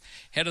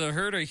Head of the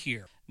Herd are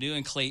here. New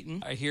and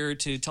Clayton are here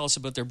to tell us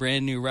about their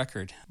brand new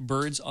record,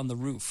 Birds on the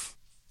Roof.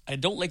 I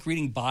don't like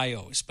reading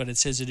bios, but it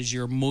says it is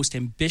your most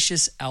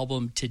ambitious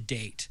album to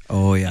date.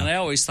 Oh, yeah. And I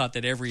always thought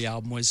that every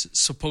album was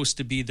supposed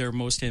to be their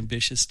most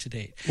ambitious to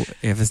date. Well,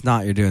 if it's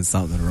not, you're doing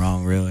something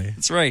wrong, really.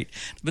 That's right.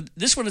 But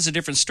this one is a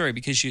different story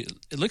because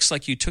it looks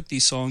like you took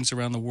these songs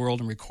around the world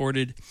and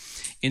recorded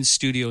in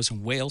studios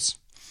in Wales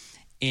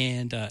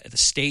and the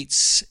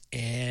States.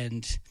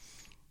 And,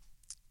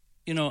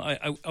 you know,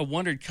 I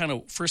wondered kind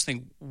of, first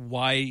thing,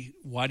 why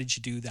did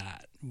you do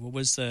that? What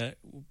was the,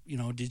 you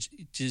know,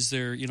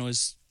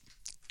 is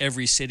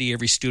every city,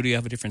 every studio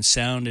have a different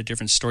sound, a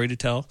different story to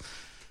tell?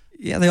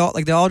 Yeah, they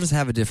all just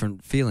have a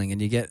different feeling,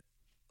 and you get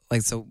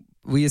so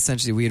we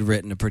had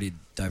written a pretty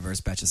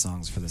diverse batch of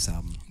songs for this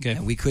album, okay.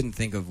 And we couldn't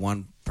think of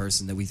one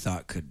person that we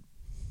thought could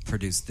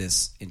produce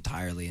this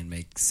entirely and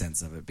make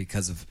sense of it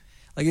because of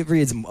it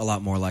reads a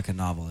lot more like a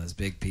novel. There's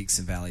big peaks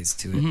and valleys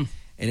to it,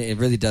 and it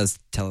really does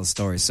tell a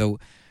story. So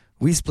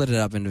we split it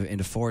up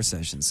into 4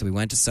 sessions. So we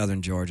went to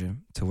Southern Georgia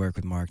to work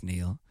with Mark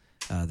Neal,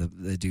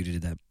 the dude who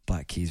did that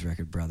Black Keys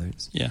record,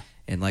 Brothers. Yeah.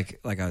 And like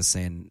I was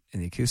saying in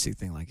the acoustic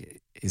thing,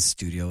 his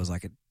studio was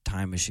like a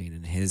time machine,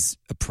 and his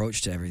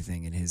approach to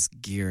everything and his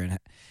gear, and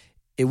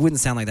it wouldn't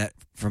sound like that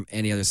from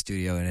any other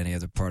studio in any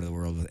other part of the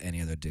world with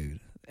any other dude.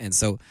 And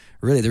so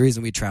really the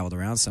reason we traveled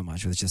around so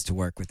much was just to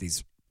work with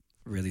these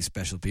really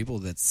special people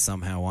that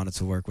somehow wanted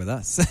to work with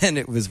us. And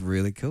it was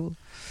really cool.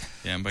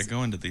 Yeah, and by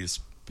going to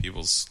these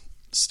people's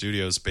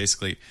studios,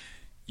 basically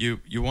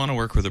you want to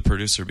work with a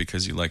producer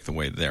because you like the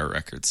way their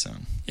records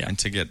sound. Yeah. And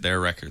to get their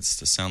records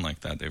to sound like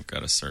that, they've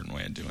got a certain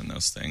way of doing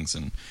those things,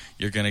 and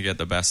you're going to get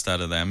the best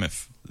out of them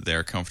if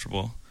they're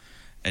comfortable.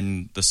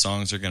 And the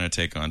songs are going to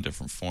take on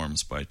different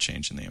forms by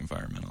changing the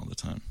environment all the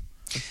time.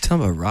 Tell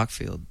them about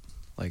Rockfield.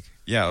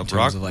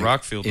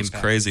 Rockfield was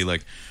impact. crazy.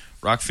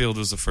 Rockfield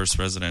was the first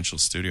residential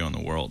studio in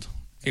the world.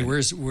 Hey,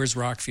 where's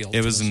Rockfield?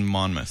 It was in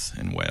Monmouth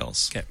in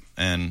Wales. Okay.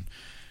 And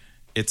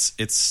it's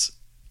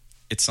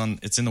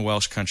in the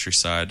Welsh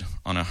countryside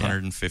on a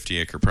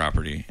 150-acre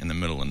property in the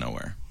middle of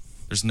nowhere.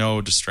 There's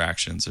no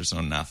distractions. There's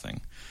no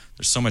nothing.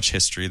 There's so much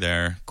history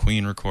there.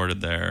 Queen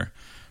recorded there.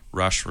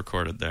 Rush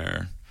recorded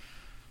there.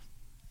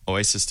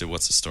 Oasis did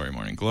What's the Story,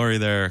 Morning Glory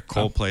there.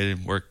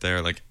 Coldplay worked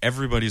there.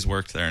 Everybody's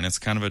worked there, and it's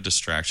kind of a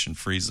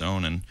distraction-free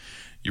zone, and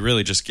you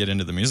really just get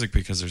into the music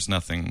because there's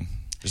nothing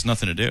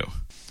to do.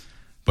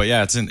 But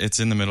yeah, it's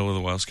in the middle of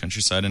the Welsh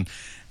countryside, and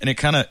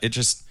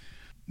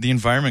the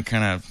environment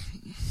kind of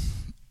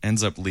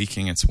ends up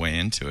leaking its way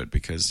into it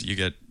because you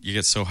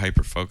get so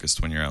hyper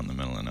focused when you're out in the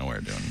middle of nowhere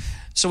doing.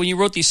 So when you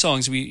wrote these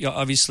songs, we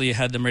obviously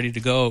had them ready to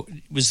go.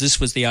 Was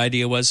the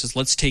idea was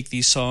let's take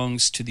these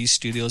songs to these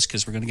studios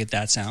because we're going to get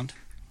that sound?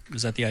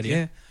 Was that the idea?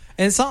 Yeah,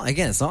 and it's not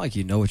like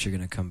you know what you're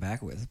going to come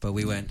back with, but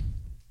we went.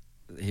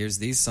 Here's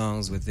these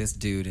songs with this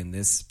dude in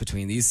this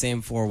between these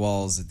same 4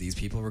 walls that these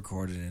people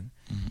recorded in,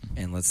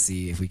 and let's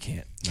see if we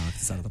can't knock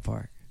this out of the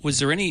park. Was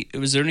there any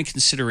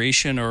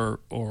consideration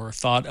or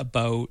thought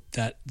about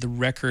that the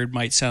record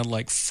might sound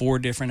like 4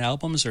 different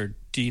albums, or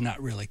do you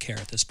not really care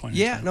at this point?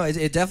 Yeah, no,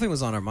 it definitely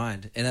was on our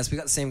mind, and we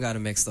got the same guy to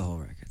mix the whole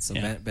record. So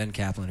yeah. Ben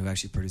Kaplan, who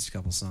actually produced a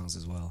couple songs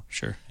as well.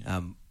 Sure.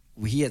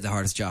 He had the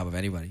hardest job of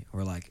anybody.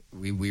 We're like,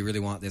 we really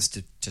want this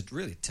to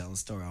really tell a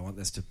story. I want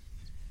this to.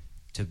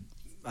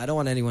 I don't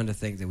want anyone to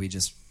think that we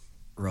just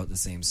wrote the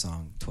same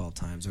song 12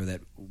 times, or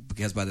that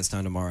because by this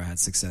time tomorrow had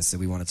success that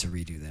we wanted to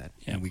redo that.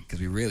 Yeah. Because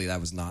we really, that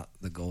was not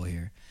the goal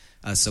here.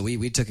 So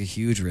we took a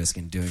huge risk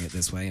in doing it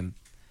this way, and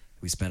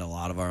we spent a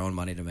lot of our own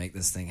money to make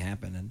this thing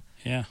happen. And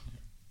yeah.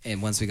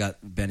 And once we got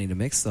Benny to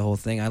mix the whole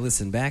thing, I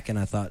listened back and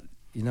I thought,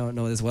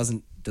 no, this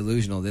wasn't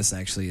delusional. This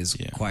actually is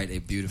quite a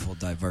beautiful,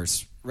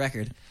 diverse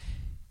record.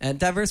 And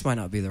diverse might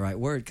not be the right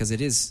word because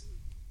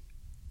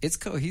it's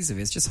cohesive.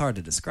 It's just hard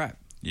to describe.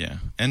 Yeah,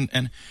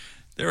 and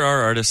there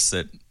are artists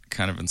that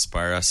kind of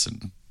inspire us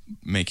in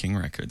making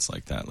records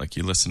like that. Like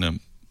you listen to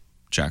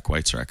Jack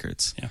White's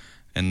records,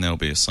 and there'll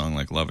be a song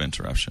like Love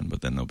Interruption,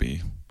 but then there'll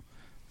be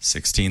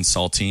 16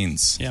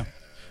 saltines. Yeah.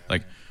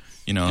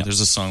 There's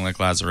a song like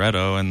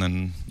Lazaretto, and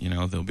then,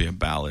 there'll be a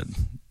ballad.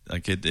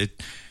 Like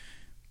it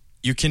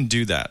you can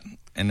do that,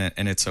 and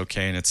it's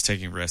okay, and it's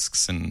taking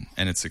risks, and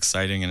it's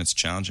exciting, and it's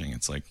challenging.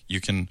 It's like you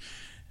can,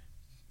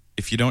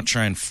 if you don't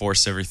try and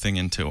force everything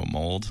into a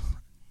mold,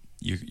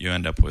 you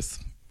end up with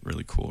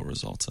really cool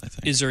results, I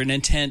think. Is there an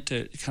intent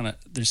to kind of,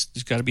 there's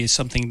got to be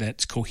something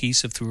that's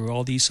cohesive through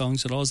all these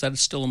songs at all? Is that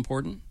still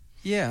important?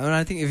 Yeah, and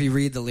I think if you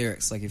read the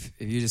lyrics, like if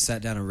you just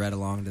sat down and read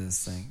along to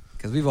this thing,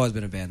 because we've always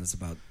been a band that's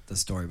about the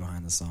story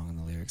behind the song and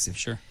the lyrics.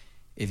 Sure.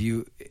 If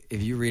you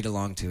read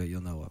along to it,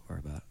 you'll know what we're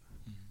about.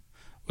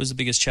 What was the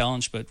biggest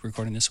challenge but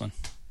recording this one?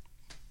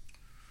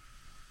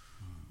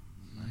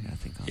 I gotta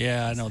think on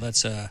I know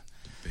that's the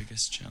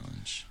biggest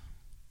challenge.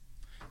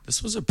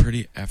 This was a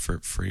pretty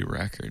effort-free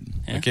record.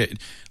 Yeah.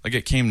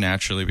 It came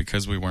naturally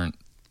because we weren't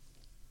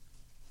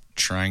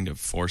trying to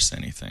force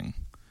anything.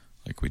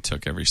 Like we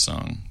took every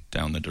song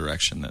down the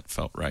direction that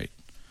felt right,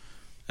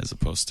 as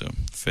opposed to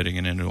fitting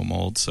it into a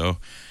mold. So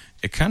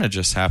it kind of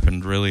just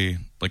happened really,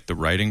 like the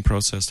writing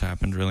process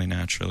happened really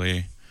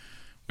naturally.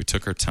 We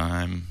took our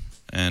time,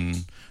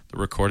 and the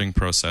recording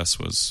process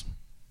was,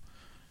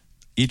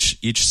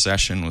 each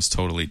session was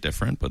totally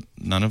different, but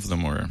none of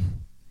them were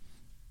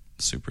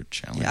super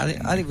challenging.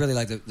 Yeah, I think really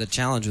like the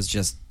challenge was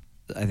just,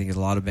 I think a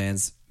lot of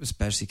bands,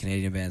 especially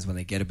Canadian bands, when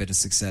they get a bit of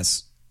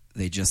success,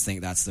 they just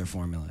think that's their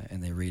formula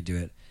and they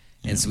redo it.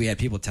 And so we had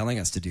people telling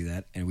us to do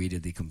that, and we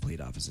did the complete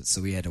opposite.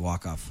 So we had to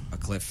walk off a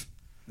cliff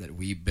that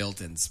we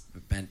built and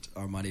spent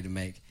our money to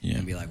make,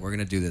 and be like, we're going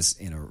to do this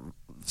in a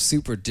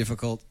super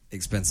difficult,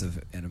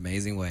 expensive, and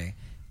amazing way,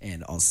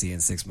 and I'll see you in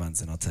 6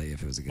 months, and I'll tell you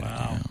if it was a good idea.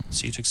 Wow.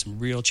 So you took some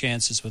real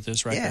chances with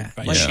this record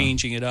by like,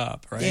 changing it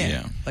up, right?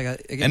 Yeah.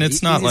 Like, again, and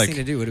it's the not easiest like thing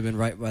to do would have been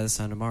Right by This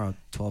Time Tomorrow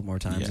 12 more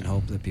times and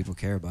hope that people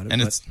care about it,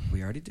 and but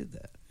we already did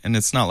that. And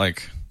it's not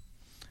like,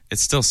 it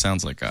still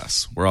sounds like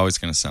us. We're always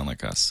going to sound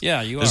like us.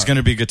 Yeah, you are. There's going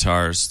to be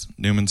guitars.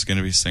 Newman's going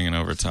to be singing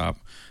over top.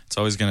 It's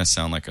always going to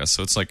sound like us.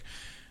 So it's like,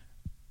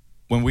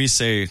 when we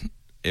say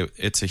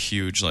it's a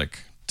huge like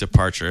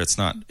departure, it's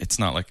not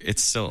like,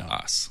 it's still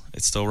us.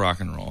 It's still rock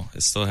and roll.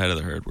 It's still Head of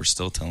the Herd. We're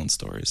still telling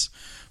stories.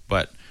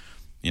 But,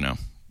 you know,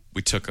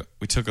 we took a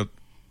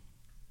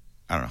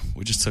I don't know,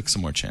 we just took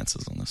some more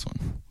chances on this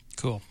one.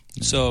 Cool.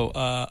 Yeah. So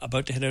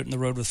about to head out on the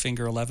road with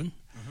Finger 11.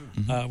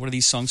 What are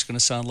these songs going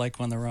to sound like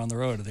when they're on the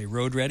road? Are they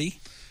road ready?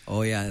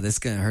 Oh yeah, this is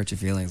going to hurt your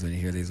feelings when you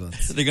hear these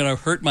ones. They're going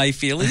to hurt my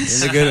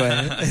feelings? In the good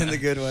way. In the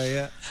good way,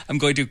 yeah. I'm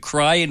going to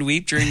cry and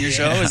weep during your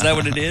show? Is that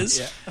what it is?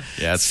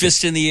 Yeah. It's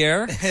Fist in the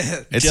air?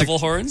 Devil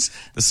horns?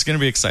 This is going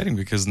to be exciting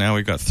because now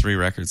we've got 3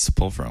 records to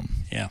pull from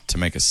to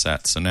make a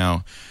set. So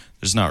now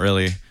there's not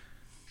really,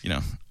 you know,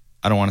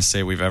 I don't want to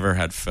say we've ever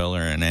had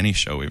filler in any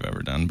show we've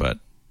ever done, but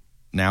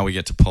now we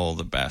get to pull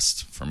the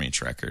best from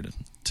each record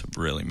to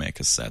really make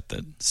a set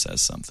that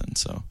says something.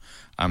 So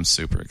I'm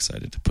super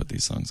excited to put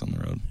these songs on the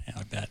road. Yeah,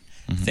 I bet.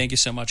 Thank you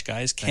so much,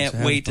 guys. Can't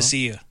wait to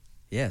see you.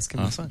 Yeah, it's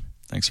going to be fun.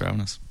 Thanks for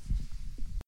having us.